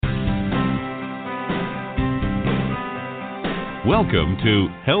Welcome to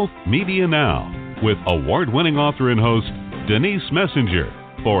Health Media Now with award-winning author and host Denise Messenger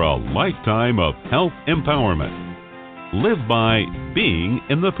for a lifetime of health empowerment. Live by being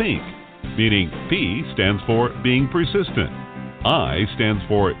in the pink, meaning P stands for being persistent, I stands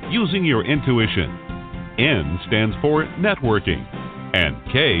for using your intuition, N stands for networking, and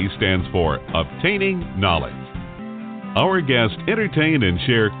K stands for obtaining knowledge. Our guests entertain and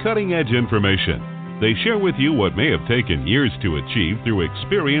share cutting-edge information. They share with you what may have taken years to achieve through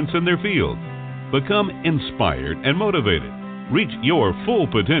experience in their field. Become inspired and motivated. Reach your full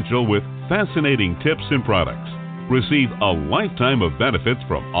potential with fascinating tips and products. Receive a lifetime of benefits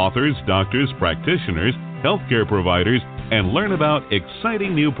from authors, doctors, practitioners, healthcare providers, and learn about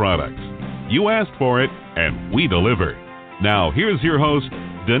exciting new products. You asked for it, and we deliver. Now, here's your host,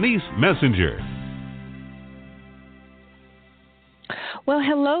 Denise Messenger. Well,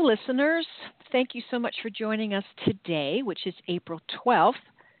 hello, listeners. Thank you so much for joining us today, which is April 12th,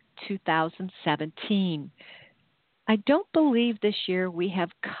 2017. I don't believe this year we have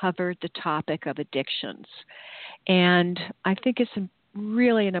covered the topic of addictions. And I think it's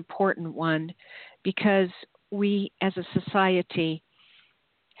really an important one because we, as a society,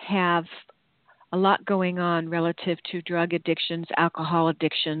 have a lot going on relative to drug addictions, alcohol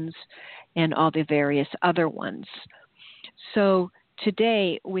addictions, and all the various other ones. So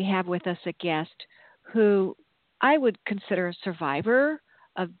today, we have with us a guest who I would consider a survivor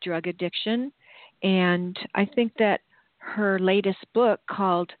of drug addiction, and I think that her latest book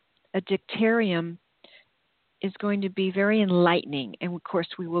called Addictarium is going to be very enlightening, and of course,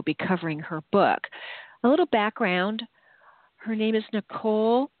 we will be covering her book. A little background, her name is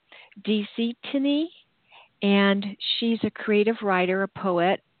Nicole D'Settemi, and she's a creative writer, a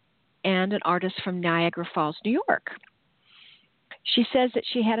poet, and an artist from Niagara Falls, New York. She says that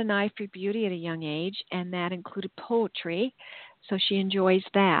she had an eye for beauty at a young age, and that included poetry, so she enjoys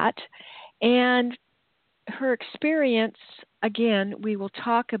that. And her experience, again, we will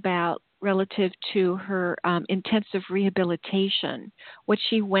talk about relative to her intensive rehabilitation, what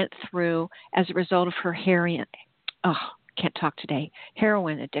she went through as a result of her heroin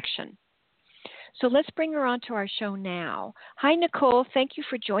addiction. So let's bring her onto our show now. Hi, Nicole. Thank you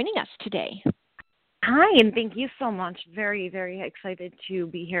for joining us today. Hi, and thank you so much. Very, very excited to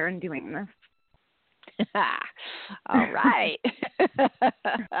be here and doing this. All right.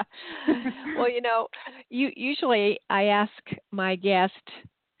 Well, usually I ask my guest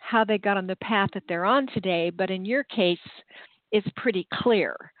how they got on the path that they're on today, but in your case, it's pretty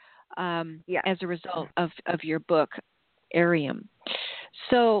clear as a result of your book, Addictarium.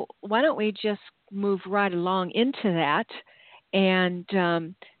 So why don't we just move right along into that, and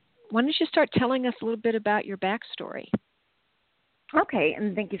why don't you start telling us a little bit about your backstory? Okay,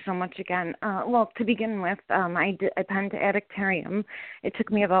 and thank you so much again. Well, to begin with, I penned Addictarium. It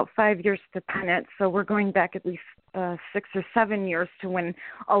took me about 5 years to pen it, so we're going back at least 6 or 7 years to when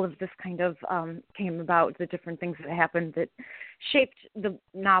all of this kind of came about, the different things that happened that shaped the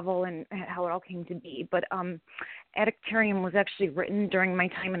novel and how it all came to be. But Addictarium was actually written during my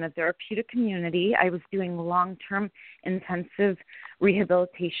time in the therapeutic community. I was doing long-term intensive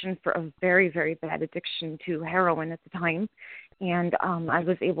rehabilitation for a very, very bad addiction to heroin at the time. And I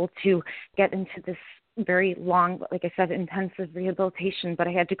was able to get into this very long, like I said, intensive rehabilitation, but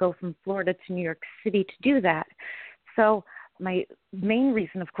I had to go from Florida to New York City to do that. So my main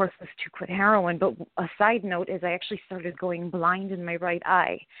reason, of course, was to quit heroin, but a side note is I actually started going blind in my right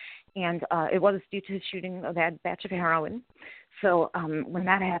eye, and it was due to shooting a bad batch of heroin. So when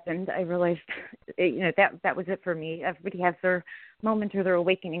that happened, I realized, that was it for me. Everybody has their moment or their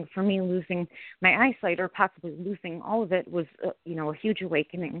awakening. For me, losing my eyesight or possibly losing all of it was, a huge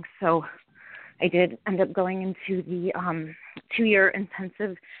awakening. So I did end up going into the 2-year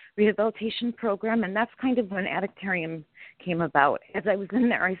intensive rehabilitation program, and that's kind of when Addictarium came about. As I was in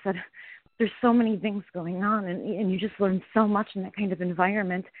there, I said, there's so many things going on, and you just learn so much in that kind of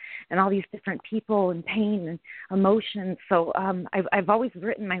environment and all these different people and pain and emotions. So I've always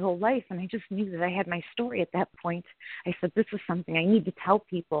written my whole life, and I just knew that I had my story at that point. I said, this is something I need to tell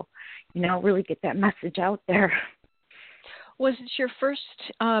people, really get that message out there. Was it your first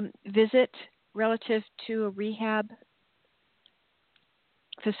visit relative to a rehab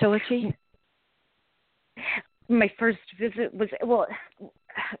facility? My first visit was,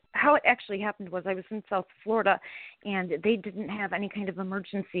 how it actually happened was I was in South Florida, and they didn't have any kind of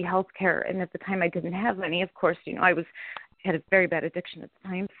emergency health care. And at the time, I didn't have any. Of course, I had a very bad addiction at the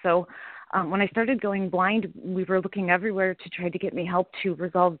time. So when I started going blind, we were looking everywhere to try to get me help to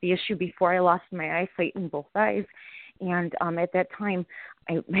resolve the issue before I lost my eyesight in both eyes. And at that time,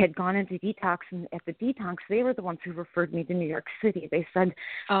 I had gone into detox, and at the detox, they were the ones who referred me to New York City. They said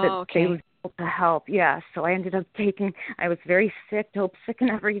that they would be able to help. Yeah, so I ended up I was very sick, dope sick and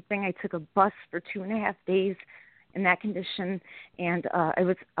everything. I took a bus for 2.5 days in that condition, and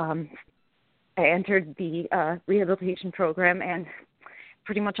I entered the rehabilitation program, and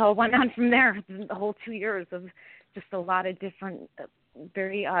pretty much all went on from there. The whole 2 years of just a lot of different,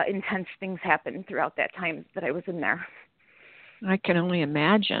 very intense things happened throughout that time that I was in there. I can only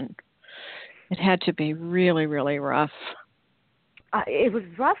imagine. It had to be really, really rough. It was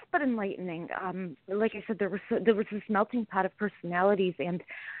rough but enlightening. Like I said, there was this melting pot of personalities and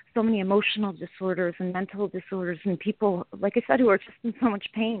so many emotional disorders and mental disorders and people, like I said, who are just in so much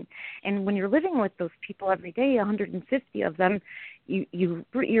pain. And when you're living with those people every day, 150 of them,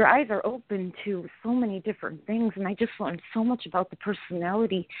 your eyes are open to so many different things. And I just learned so much about the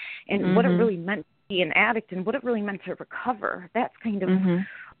personality and what it really meant to be an addict and what it really meant to recover. That's kind of,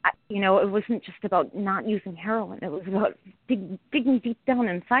 it wasn't just about not using heroin. It was about digging deep down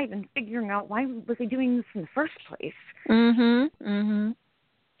inside and figuring out why was I doing this in the first place.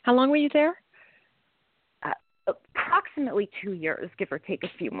 How long were you there? Approximately 2 years, give or take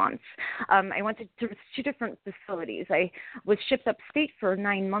a few months. I went to 2 different facilities. I was shipped upstate for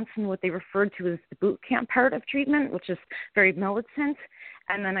 9 months in what they referred to as the boot camp part of treatment, which is very militant.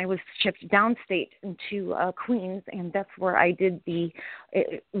 And then I was shipped downstate into Queens, and that's where I did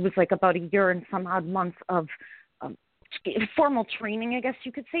it was like about a year and some odd months of formal training, I guess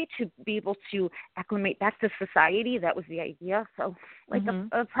you could say, to be able to acclimate back to society. That was the idea. So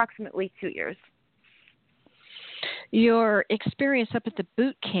approximately 2 years. Your experience up at the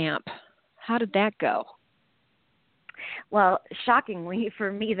boot camp, how did that go? Well, shockingly,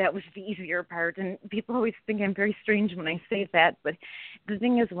 for me, that was the easier part. And people always think I'm very strange when I say that. But the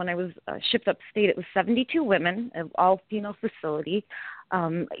thing is, when I was shipped upstate, it was 72 women, an all-female facility.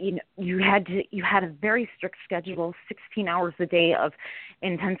 You had a very strict schedule, 16 hours a day of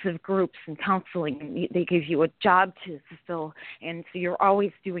intensive groups and counseling. They gave you a job to fulfill, and so you're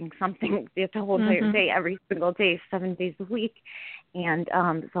always doing something the whole entire day, every single day, 7 days a week. And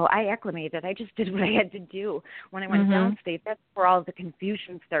so I acclimated. I just did what I had to do. When I went downstate, that's where all the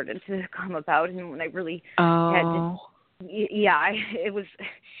confusion started to come about, and when I really had to. Yeah, it was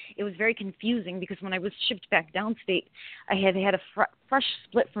very confusing because when I was shipped back downstate, I had a fresh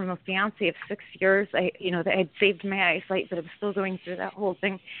split from a fiance of 6 years. I had saved my eyesight, but I was still going through that whole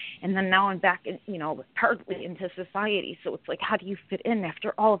thing, and then now I'm back, partly into society. So it's like, how do you fit in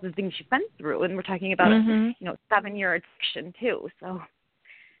after all of the things you've been through? And we're talking about a 7-year addiction too. So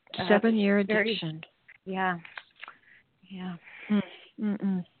 7-year addiction. Yeah.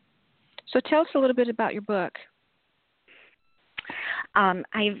 So tell us a little bit about your book.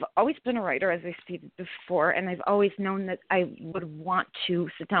 I've always been a writer, as I stated before, and I've always known that I would want to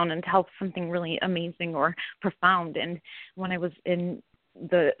sit down and tell something really amazing or profound. And when I was in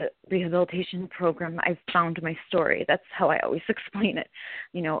the rehabilitation program, I found my story. That's how I always explain it.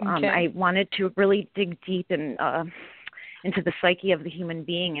 I wanted to really dig deep into the psyche of the human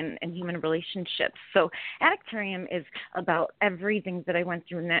being and human relationships. So Addictarium is about everything that I went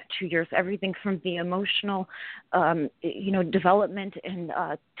through in that 2 years, everything from the emotional, development and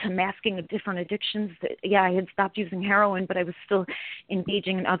to masking of different addictions. I had stopped using heroin, but I was still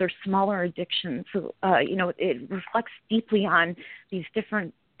engaging in other smaller addictions. So, it reflects deeply on these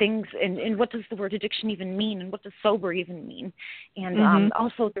different things and what does the word addiction even mean and what does sober even mean. And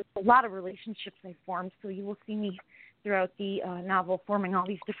also there's a lot of relationships I formed, so you will see me throughout the novel forming all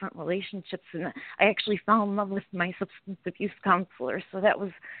these different relationships. And I actually fell in love with my substance abuse counselor, so that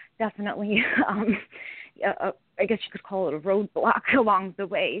was definitely, I guess you could call it a roadblock along the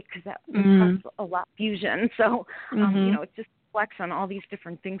way because that was a lot of fusion. So, it just reflects on all these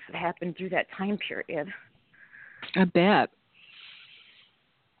different things that happened through that time period. I bet.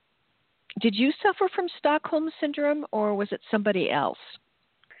 Did you suffer from Stockholm Syndrome, or was it somebody else?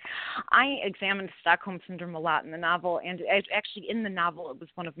 I examined Stockholm Syndrome a lot in the novel, and actually in the novel it was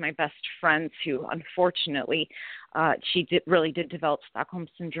one of my best friends who, unfortunately, she really did develop Stockholm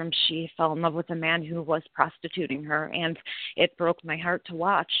Syndrome. She fell in love with a man who was prostituting her, and it broke my heart to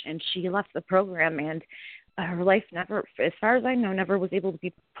watch, and she left the program, and her life never, as far as I know, never was able to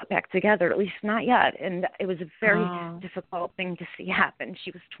be put back together, at least not yet. And it was a very difficult thing to see happen.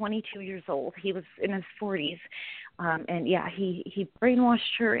 She was 22 years old. He was in his 40s. He brainwashed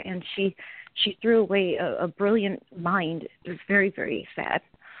her, and she threw away a brilliant mind. It was very, very sad.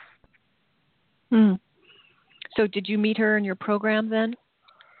 So did you meet her in your program then?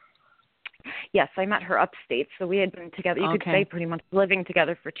 Yes, I met her upstate. So we had been together, you could say, pretty much living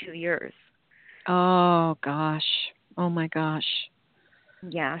together for 2 years. Oh, gosh. Oh, my gosh.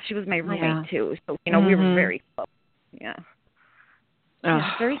 Yeah, she was my roommate Yeah. too. So, you know, we were very close. Yeah.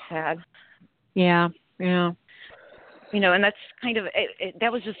 Yeah, Oh. very sad. Yeah. Yeah. You know, and that's kind of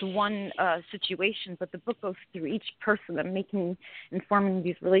that was just one situation, but the book goes through each person I'm informing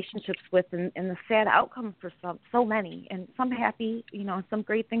these relationships with, and the sad outcome for so many, and some happy, you know, some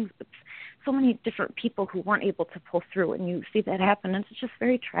great things, but so many different people who weren't able to pull through, and you see that happen, and it's just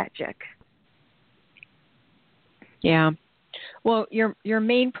very tragic. Yeah. Well, your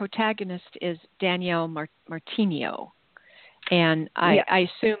main protagonist is Danielle Martino, and I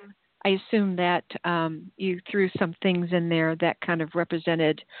assume that you threw some things in there that kind of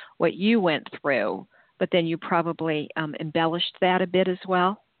represented what you went through, but then you probably embellished that a bit as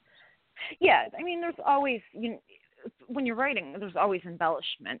well. Yeah, I mean, there's always, when you're writing, there's always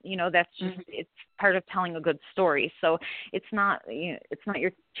embellishment. You know, that's just it's part of telling a good story. So it's not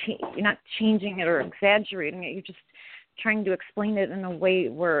you're not changing it or exaggerating it. You're just trying to explain it in a way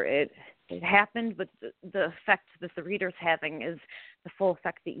where it happened, but the effect that the reader's having is the full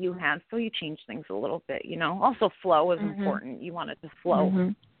effect that you had. So you change things a little bit, you know. Also, flow is important. You want it to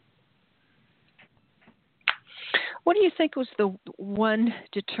flow. What do you think was the one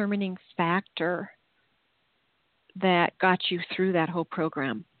determining factor that got you through that whole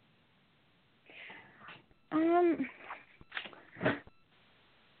program? I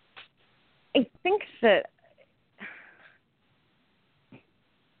think that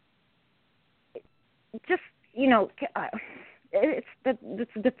just, you know, it's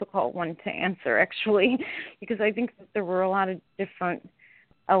a difficult one to answer, actually, because I think that there were a lot of different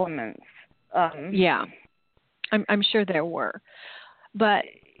elements. Yeah, I'm sure there were. But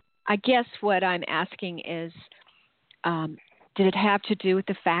I guess what I'm asking is, did it have to do with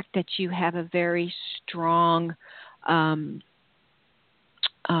the fact that you have a very strong,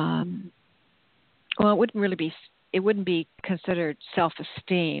 well, it wouldn't be considered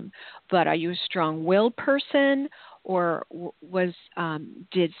self-esteem, but are you a strong-willed person, or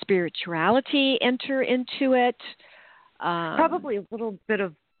did spirituality enter into it? Probably a little bit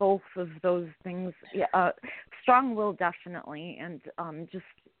of both of those things. Yeah, strong will definitely, and just,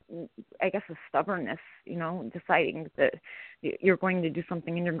 I guess, a stubbornness, you know, deciding that you're going to do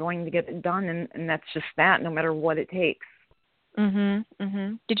something and you're going to get it done, and that's just that, no matter what it takes.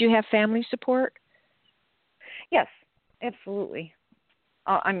 Did you have family support? Yes, absolutely.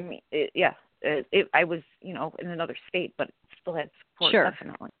 I mean, I was, you know, in another state, but still had support,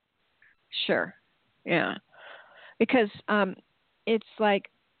 definitely. Sure. Yeah. Because it's like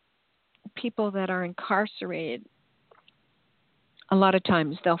people that are incarcerated, a lot of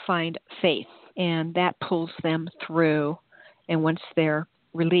times they'll find faith, and that pulls them through. And once they're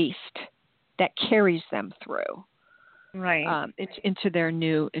released, that carries them through. Right. Into their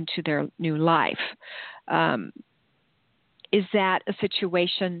new life. Is that a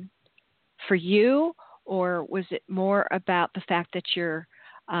situation for you, or was it more about the fact that your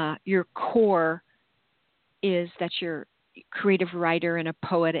core is that you're a creative writer and a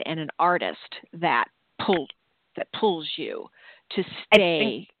poet and an artist that pulls you to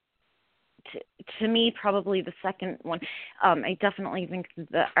stay? To me, probably the second one. I definitely think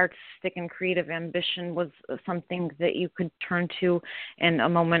the artistic and creative ambition was something that you could turn to in a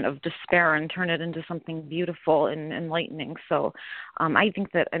moment of despair and turn it into something beautiful and enlightening. So I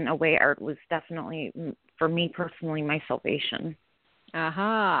think that in a way art was definitely, for me personally, my salvation.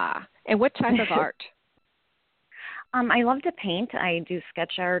 Aha. And what type of art? I love to paint. I do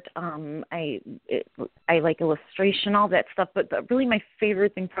sketch art. I like illustration, all that stuff. But really, my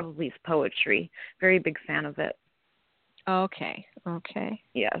favorite thing probably is poetry. Very big fan of it. Okay.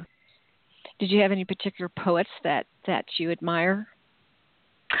 Yeah. Did you have any particular poets that you admire?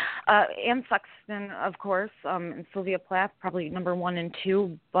 Anne Sexton, of course, and Sylvia Plath, probably number 1 and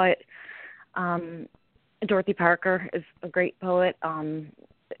 2. But Dorothy Parker is a great poet.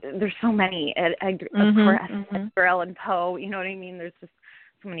 There's so many. Of course, Edgar Allan Poe. You know what I mean? There's just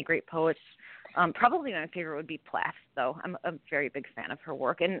so many great poets. Probably my favorite would be Plath, though. I'm a very big fan of her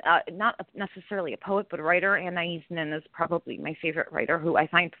work, and not necessarily a poet, but a writer. Anais Nin is probably my favorite writer, who I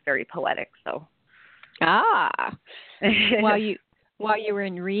find very poetic. So. While you were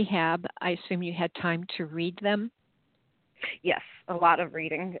in rehab, I assume you had time to read them. Yes, a lot of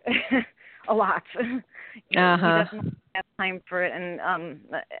reading. A lot. You definitely have time for it, and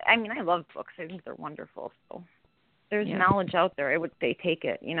I mean, I love books. I think they're wonderful. So there's knowledge out there. I would say take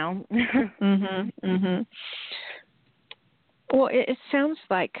it. You know. Well, it sounds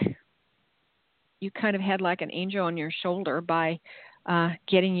like you kind of had like an angel on your shoulder by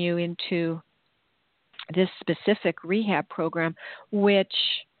getting you into this specific rehab program, which,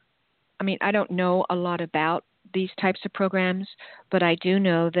 I mean, I don't know a lot about these types of programs, but I do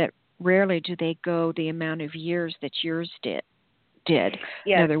know that rarely do they go the amount of years that yours did. Yes,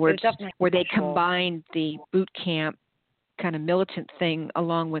 in other words, where they virtual. combined the boot camp kind of militant thing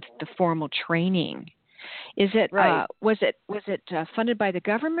along with the formal training. Is it right? Was it funded by the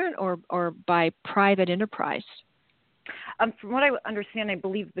government or by private enterprise? From what I understand, I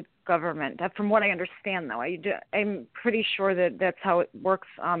believe the government. From what I understand, though, I'm pretty sure that that's how it works.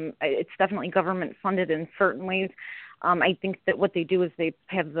 It's definitely government funded in certain ways. I think that what they do is they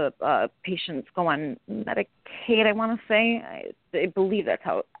have the patients go on Medicaid, I want to say. I believe that's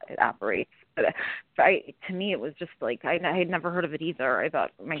how it operates. But to me, it was just like I had never heard of it either. I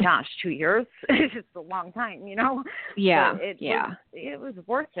thought, oh my gosh, 2 years? It's just a long time, you know? Yeah, but it was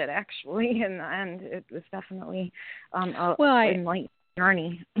worth it, actually, and it was definitely an enlightening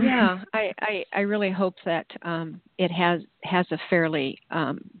journey. Yeah, I really hope that it has a fairly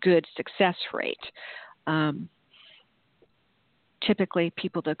good success rate. Typically,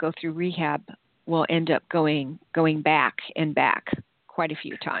 people that go through rehab will end up going back and back quite a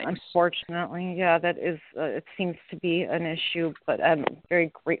few times. Unfortunately, yeah, that is. It seems to be an issue, but I'm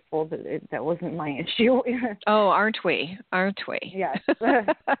very grateful that that wasn't my issue. Oh, aren't we? Yes.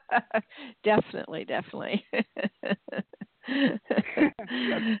 Definitely.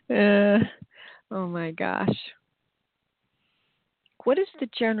 Oh my gosh. What is the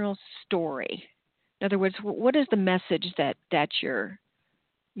general story? In other words, what is the message that you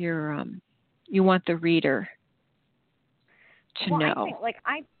want the reader to know?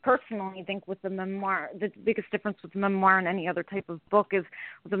 I personally think with the memoir, the biggest difference with the memoir and any other type of book is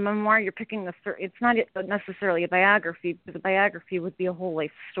with the memoir, you're picking it's not necessarily a biography, because a biography would be a whole life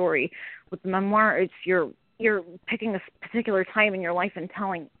story. With the memoir, it's you're picking a particular time in your life and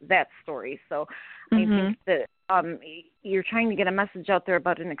telling that story. So I think that you're trying to get a message out there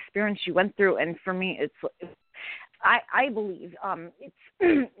about an experience you went through, and for me, I believe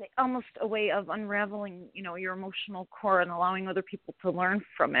it's almost a way of unraveling, your emotional core and allowing other people to learn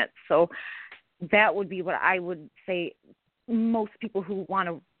from it. So that would be what I would say most people who want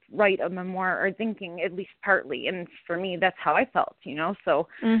to write a memoir are thinking, at least partly. And for me, that's how I felt, so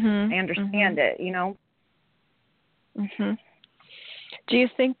I understand it, Do you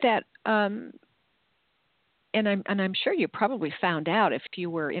think that, and I'm sure you probably found out if you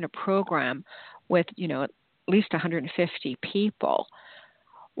were in a program with, at least 150 people,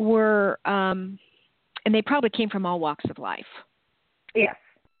 and they probably came from all walks of life. Yes,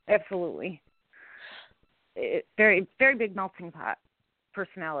 absolutely. Very, very big melting pot,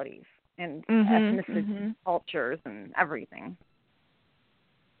 personalities and ethnicities, cultures, and everything.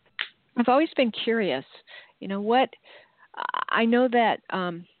 I've always been curious, I know that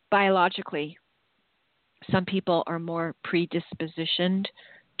biologically, some people are more predispositioned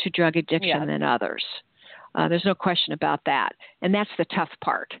to drug addiction than others. There's no question about that. And that's the tough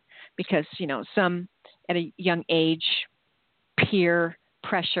part because, some at a young age, peer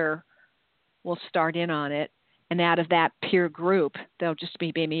pressure will start in on it. And out of that peer group, there'll just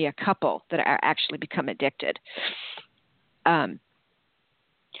be maybe a couple that are actually become addicted. But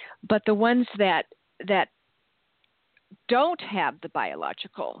the ones that don't have the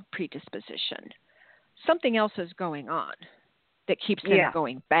biological predisposition, something else is going on that keeps them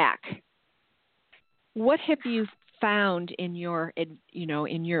going back. What have you found in your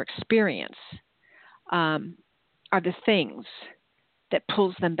experience are the things that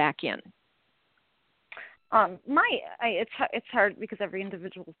pulls them back in? It's hard because every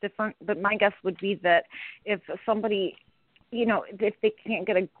individual is different, but my guess would be that if somebody, if they can't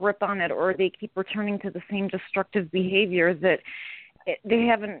get a grip on it or they keep returning to the same destructive behavior, that they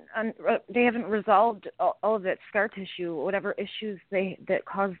haven't resolved all of that scar tissue, whatever issues that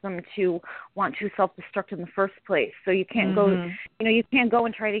caused them to want to self-destruct in the first place. So you can't go, you can't go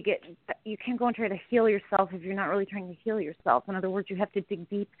and try to heal yourself if you're not really trying to heal yourself. In other words, you have to dig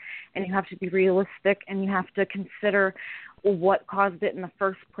deep and you have to be realistic and you have to consider what caused it in the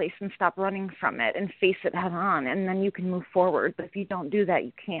first place and stop running from it and face it head on, and then you can move forward. But if you don't do that,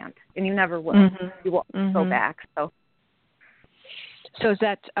 you can't, and you never will. You won't go back. So is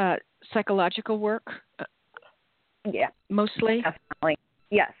that psychological work? Yeah, mostly. Definitely.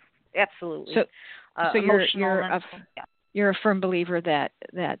 Yes, absolutely. So you're a firm believer that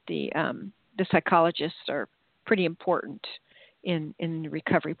the psychologists are pretty important in the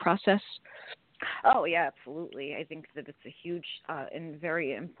recovery process. Oh yeah, absolutely. I think that it's a huge and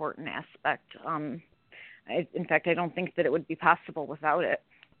very important aspect. In fact, I don't think that it would be possible without it.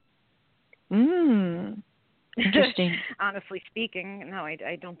 Interesting. Honestly speaking, no,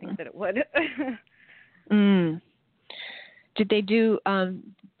 I don't think that it would. Did they do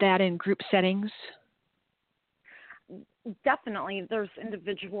that in group settings? definitely there's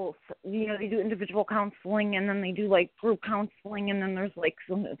individuals, they do individual counseling, and then they do like group counseling, and then there's like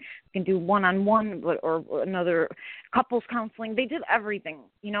some you can do one-on-one or another couples counseling. They did everything,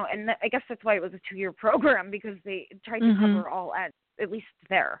 and I guess that's why it was a 2-year program, because they tried to cover all at least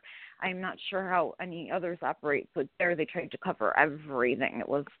there. I'm not sure how any others operate, but there they tried to cover everything. It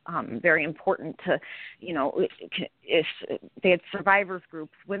was very important to, if they had survivors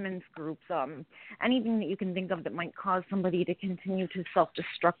groups, women's groups, anything that you can think of that might cause somebody to continue to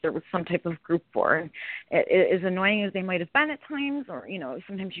self-destruct, there was some type of group for. And as annoying as they might have been at times, or,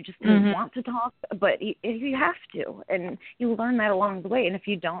 sometimes you just don't want to talk, but you have to, and you learn that along the way. And if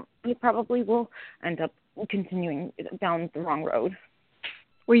you don't, you probably will end up continuing down the wrong road.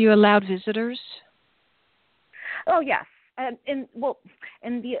 Were you allowed visitors? Oh, yes. In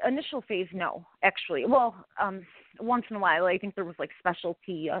the initial phase, no, actually. Well, once in a while, I think there was like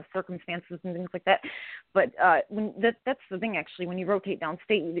specialty circumstances and things like that. But that's the thing, actually. When you rotate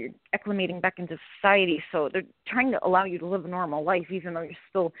downstate, you're acclimating back into society. So they're trying to allow you to live a normal life, even though you're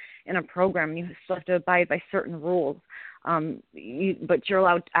still in a program. You still have to abide by certain rules. But you're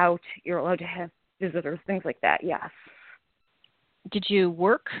allowed out. You're allowed to have visitors, things like that. Yes. Did you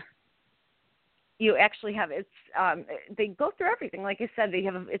work? You actually have they go through everything. Like I said, they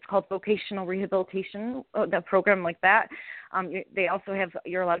have it's called vocational rehabilitation, that program like that. They also have,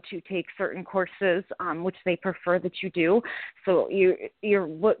 you're allowed to take certain courses, which they prefer that you do. So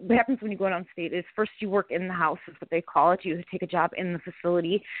what happens when you go downstate is first you work in the house, is what they call it. You take a job in the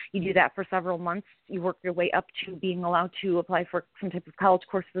facility. You do that for several months. You work your way up to being allowed to apply for some type of college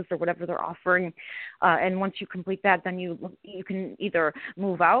courses or whatever they're offering. And once you complete that, then you can either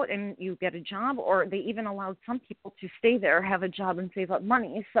move out and you get a job, or they even allowed some people to stay there, have a job, and save up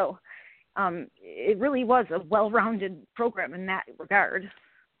money. So it really was a well-rounded program in that regard.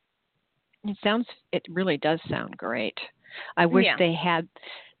 It really does sound great. I wish they had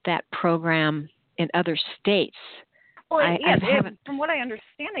that program in other states. Well, from what I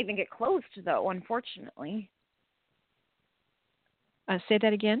understand, I think it closed, though, unfortunately. Say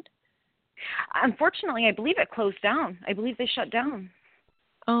that again? Unfortunately, I believe it closed down. I believe they shut down.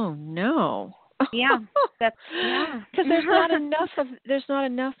 Oh, no. Yeah, because there's not enough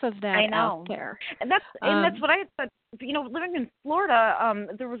of that out there. And that's what I had said. Living in Florida,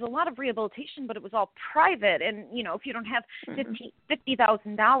 there was a lot of rehabilitation, but it was all private. And if you don't have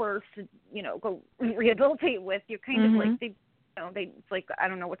 $50,000 to go rehabilitate with, you're kind of like it's like, I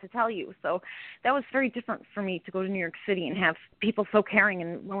don't know what to tell you. So that was very different for me to go to New York City and have people so caring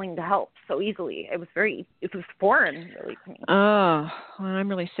and willing to help so easily. It was foreign, really, to me. Oh, well, I'm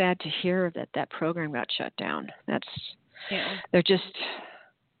really sad to hear that program got shut down. There just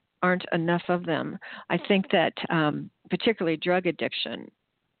aren't enough of them. I think that particularly drug addiction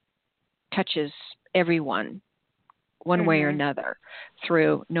touches everyone one way or another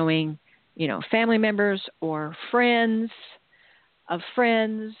through knowing, family members or friends of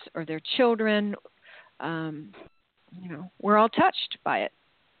friends or their children. We're all touched by it.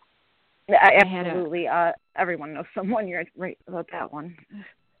 Absolutely. Everyone knows someone. You're right about that one.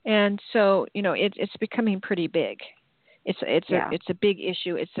 And so, it's becoming pretty big. It's a big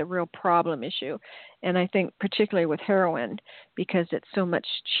issue. It's a real problem issue. And I think particularly with heroin, because it's so much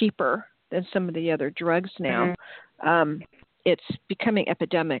cheaper than some of the other drugs now, it's becoming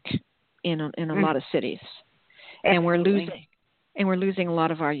epidemic in a lot of cities. Absolutely. And we're losing a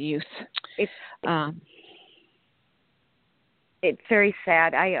lot of our youth. It's very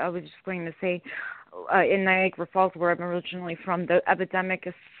sad. I was just going to say, in Niagara Falls, where I'm originally from, the epidemic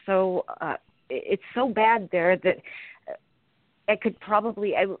is it's so bad there that I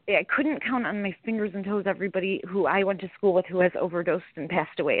couldn't count on my fingers and toes everybody who I went to school with who has overdosed and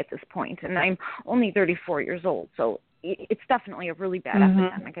passed away at this point. And I'm only 34 years old, so it's definitely a really bad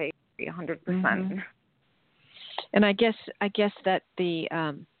epidemic. I agree 100%. And I guess that the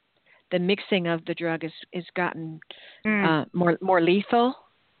mixing of the drug is gotten more lethal.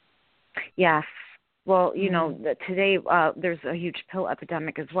 Yes. Well, today there's a huge pill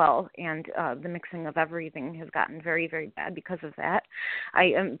epidemic as well, and the mixing of everything has gotten very, very bad because of that.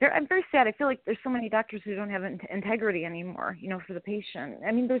 I'm very sad. I feel like there's so many doctors who don't have integrity anymore, for the patient.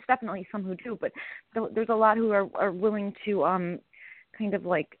 I mean, there's definitely some who do, but there's a lot who are willing to kind of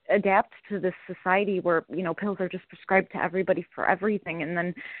like adapt to this society where, pills are just prescribed to everybody for everything. And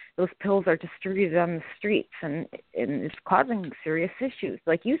then those pills are distributed on the streets and it's causing serious issues,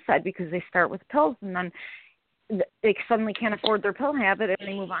 like you said, because they start with pills and then they suddenly can't afford their pill habit and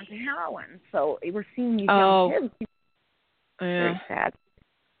they move on to heroin. So we're seeing these young kids. Very sad.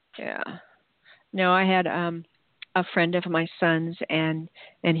 Yeah. No, I had a friend of my son's and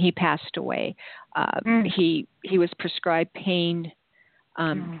he passed away He was prescribed pain,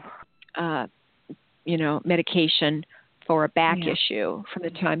 medication for a back issue from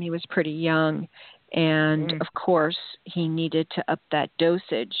the time he was pretty young. And of course, he needed to up that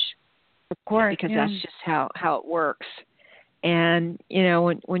dosage. Of course, because that's just how it works. And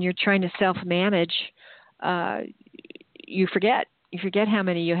when you're trying to self-manage, you forget how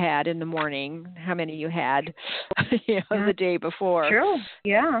many you had in the morning, how many you had, the day before. True.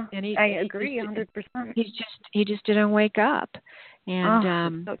 Yeah. And I agree 100%. He just didn't wake up,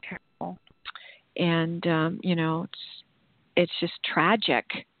 and so terrible. And it's just tragic,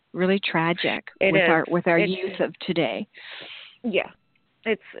 really tragic with our youth of today. Yeah.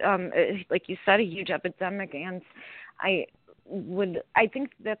 It's like you said, a huge epidemic, and I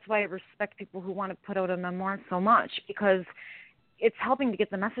think that's why I respect people who want to put out a memoir so much, because it's helping to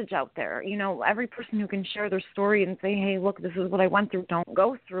get the message out there. Every person who can share their story and say, hey, look, this is what I went through, don't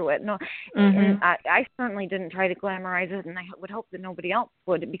go through it. No, and I certainly didn't try to glamorize it, and I would hope that nobody else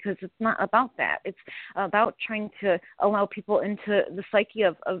would, because it's not about that. It's about trying to allow people into the psyche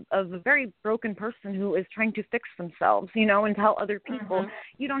of a very broken person who is trying to fix themselves, and tell other people,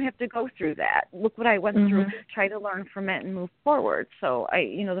 you don't have to go through that. Look what I went through. Try to learn from it and move forward. So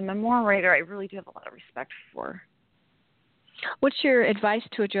the memoir writer, I really do have a lot of respect for. What's your advice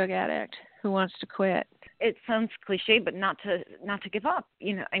to a drug addict who wants to quit? It sounds cliche, but not to give up.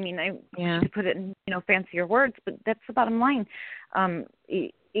 I should put it in fancier words, but that's the bottom line. No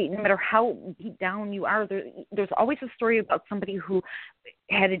matter how beat down you are, there's always a story about somebody who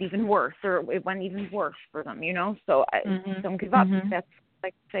had it even worse, or it went even worse for them. So don't give up. That's what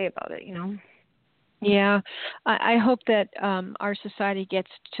I can say about it. Yeah, I hope that our society gets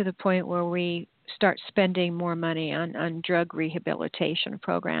to the point where we start spending more money on drug rehabilitation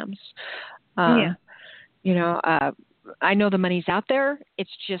programs. I know the money's out there.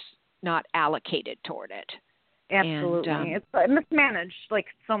 It's just not allocated toward it. Absolutely. And, it's mismanaged, like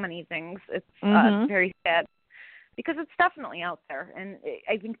so many things. It's very sad, because it's definitely out there. And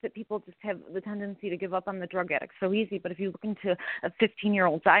I think that people just have the tendency to give up on the drug addict so easy. But if you look into a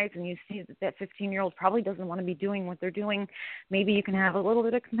 15-year-old's eyes and you see that 15-year-old probably doesn't want to be doing what they're doing, maybe you can have a little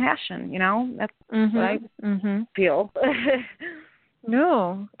bit of compassion, That's what I feel.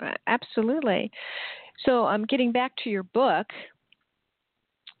 No, absolutely. So getting back to your book,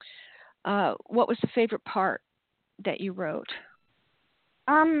 what was the favorite part that you wrote?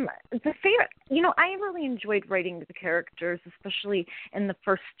 The favorite, I really enjoyed writing the characters, especially in the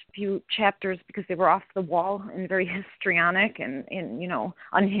first few chapters, because they were off the wall and very histrionic and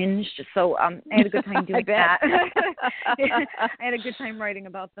unhinged. So I had a good time doing that. I had a good time writing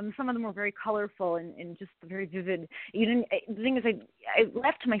about them. Some of them were very colorful and just very vivid. The thing is, I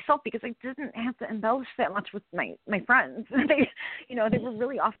laughed to myself because I didn't have to embellish that much with my friends. They were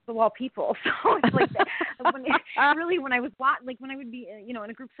really off the wall people. So it's like that. When I was when I would be in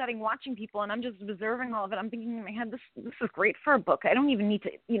a group setting watching people and I'm just observing all of it, I'm thinking in my head, this is great for a book. I don't even need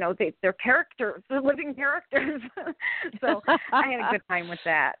to, they're characters, they're living characters. So I had a good time with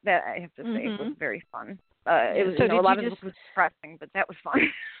that. That I have to say was very fun. It was, a lot of it was depressing, but that was fun.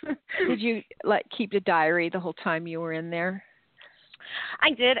 Did you keep the diary the whole time you were in there? I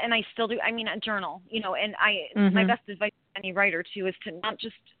did, and I still do. I mean, a journal, and my best advice to any writer, too, is to not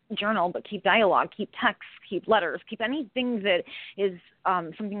just journal, but keep dialogue, keep texts, keep letters, keep anything that is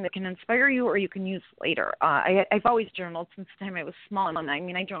something that can inspire you or you can use later. I've always journaled since the time I was small, and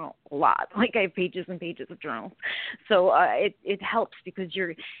I journal a lot. I have pages and pages of journals. So it helps because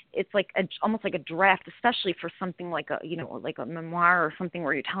it's almost like a draft, especially for something like a memoir or something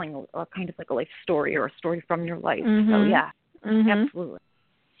where you're telling a kind of like a life story or a story from your life. So, yeah. Absolutely.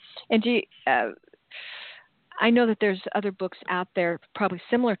 And I know that there's other books out there probably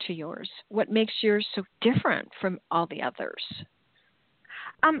similar to yours. What makes yours so different from all the others?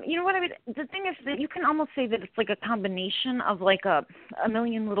 The thing is that you can almost say that it's like a combination of like a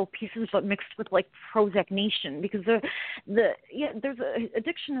million little pieces, but mixed with like Prozac Nation, because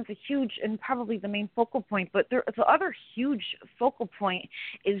addiction is a huge and probably the main focal point, but the other huge focal point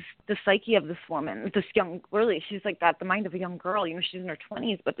is the psyche of this woman, this young, really, she's like got the mind of a young girl, she's in her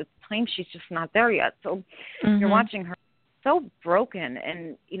 20s, but at the time she's just not there yet. So you're watching her so broken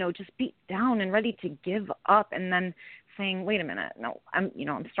and, just beat down and ready to give up, and then saying, wait a minute, no, I'm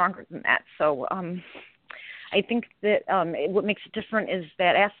stronger than that. So I think that what makes it different is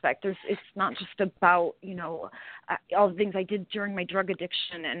that aspect. It's not just about, all the things I did during my drug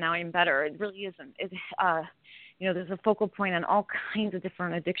addiction and now I'm better. It really isn't. there's a focal point on all kinds of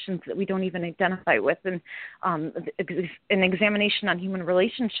different addictions that we don't even identify with, and an examination on human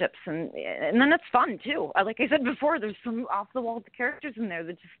relationships, and then it's fun too. Like I said before, there's some off the wall characters in there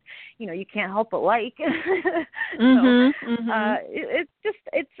that just you can't help but like.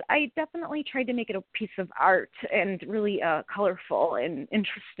 I definitely tried to make it a piece of art and really colorful and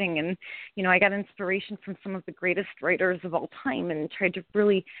interesting, and I got inspiration from some of the greatest writers of all time and tried to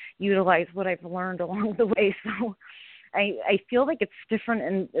really utilize what I've learned along the way. So I feel like it's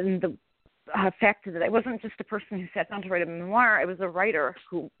different in the fact that I wasn't just a person who sat down to write a memoir. I was a writer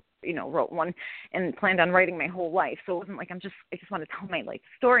who wrote one and planned on writing my whole life. So it wasn't like I just want to tell my life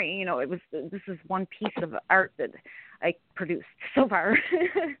story. This is one piece of art that I produced so far.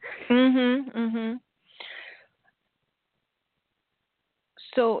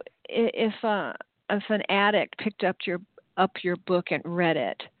 So if an addict picked up your book and read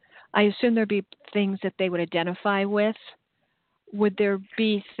it, I assume there'd be things that they would identify with. Would there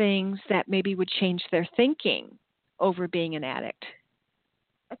be things that maybe would change their thinking over being an addict?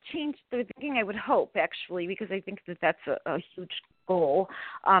 Change their thinking, I would hope, actually, because I think that that's a huge goal.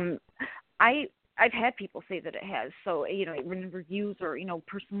 I've had people say that it has. So, in reviews or,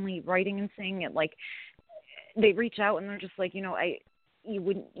 personally writing and saying it, like, they reach out and they're just like,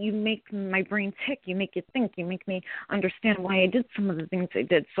 you make my brain tick, you make it think, you make me understand why I did some of the things I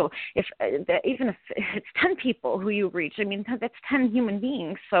did. So even if it's 10 people who you reach, I mean, that's 10 human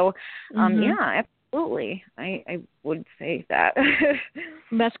beings. So, yeah, absolutely. I would say that.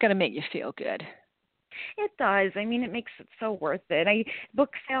 That's going to make you feel good. It does. I mean, it makes it so worth it.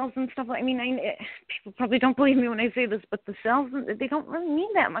 Book sales and stuff. People probably don't believe me when I say this, but the sales, they don't really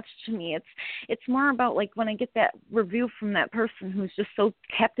mean that much to me. It's more about like when I get that review from that person who's just so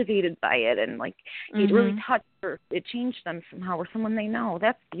captivated by it and like it really touched or it changed them somehow or someone they know.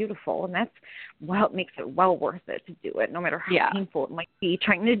 That's beautiful, and that's it makes it well worth it to do it, no matter how painful it might be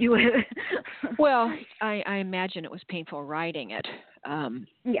trying to do it. Well, I imagine it was painful writing it.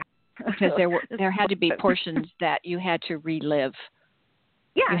 Yeah. Because there had to be portions that you had to relive.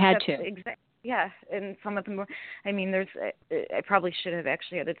 Yeah, you had to. Exactly. Yeah, and some of them were. I mean, I probably should have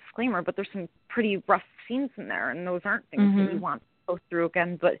actually had a disclaimer, but there's some pretty rough scenes in there, and those aren't things that you want to go through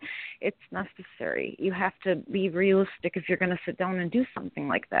again. But it's necessary. You have to be realistic if you're going to sit down and do something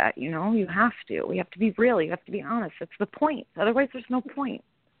like that. You have to. You have to be real. You have to be honest. That's the point. Otherwise, there's no point.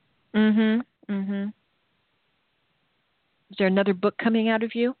 Is there another book coming out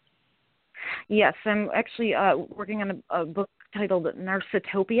of you? Yes, I'm actually working on a book titled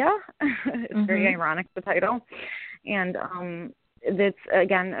Narcitopia. It's very ironic, the title. And it's,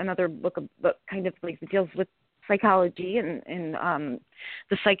 again, another book that kind of like deals with psychology and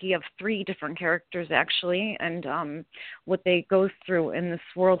the psyche of 3 different characters, actually, and what they go through in this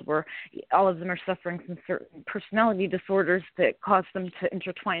world where all of them are suffering from certain personality disorders that cause them to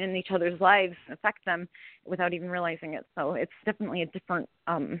intertwine in each other's lives and affect them without even realizing it. So it's definitely a different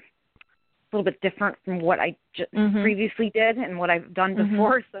a little bit different from what I previously did and what I've done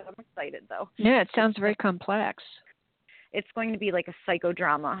before, so I'm excited, though. Yeah, it sounds very complex. It's going to be like a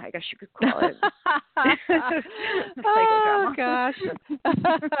psychodrama, I guess you could call it. Oh, gosh.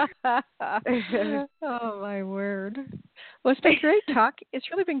 Oh, my word. Well, it's been great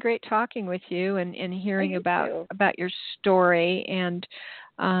It's really been great talking with you and hearing about your story and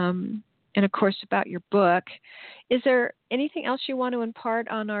of course about your book. Is there anything else you want to impart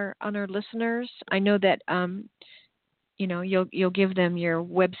on our listeners? I know that you'll give them your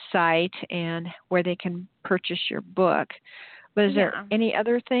website and where they can purchase your book. But is there any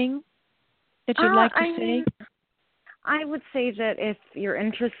other thing that you'd like to say? I would say that if you're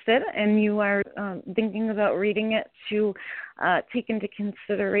interested and you are thinking about reading it, to take into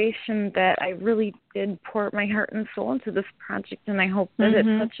consideration that I really did pour my heart and soul into this project, and I hope that it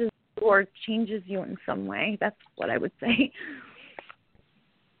touches or changes you in some way. That's what I would say.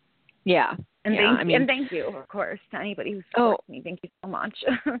 Yeah. And thank you, of course, to anybody who supports me. Thank you so much.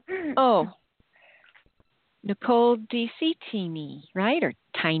 Nicole D'Settemi, right? Or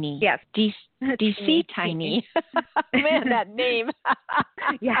Tiny? Yes. D'Settemi. Man, that name.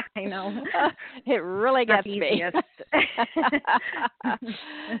 Yeah, I know. It really gets me.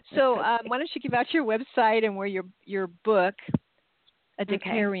 So why don't you give out your website and where your book,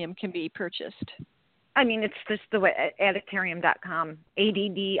 Addictarium, can be purchased? I mean, it's just the way, Addictarium.com,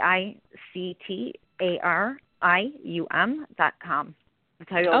 ADDICTARIUM.com. The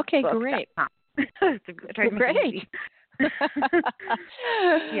title. Okay, great. Great.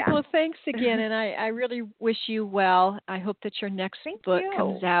 Well, thanks again, and I really wish you well. I hope that your next book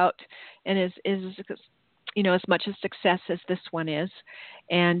comes out and is as much a success as this one is.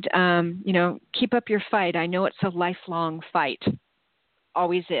 And, keep up your fight. I know it's a lifelong fight.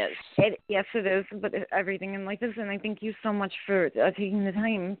 Always is. Yes, it is, but everything in life is. And I thank you so much for taking the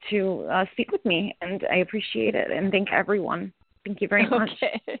time to speak with me, and I appreciate it. And thank everyone. Thank you very much.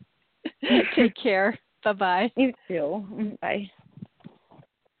 Okay. Take care. Bye-bye. You too. Bye.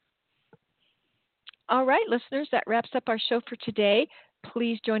 All right, listeners, that wraps up our show for today.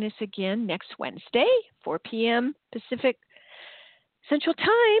 Please join us again next Wednesday, 4 p.m. Pacific Central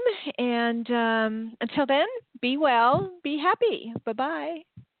Time. And until then, be well, be happy. Bye-bye.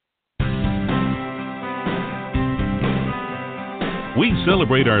 We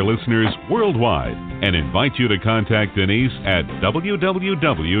celebrate our listeners worldwide and invite you to contact Denise at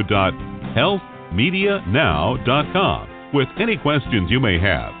www.healthmedianow.com with any questions you may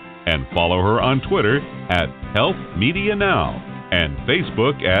have, and follow her on Twitter at Health Media Now and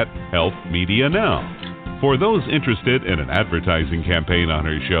Facebook at Health Media Now. For those interested in an advertising campaign on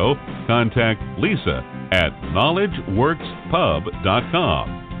her show, contact Lisa at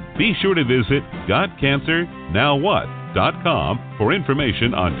knowledgeworkspub.com. Be sure to visit GotCancerNowWhat.com for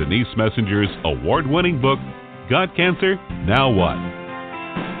information on Denise Messenger's award-winning book, Got Cancer? Now What?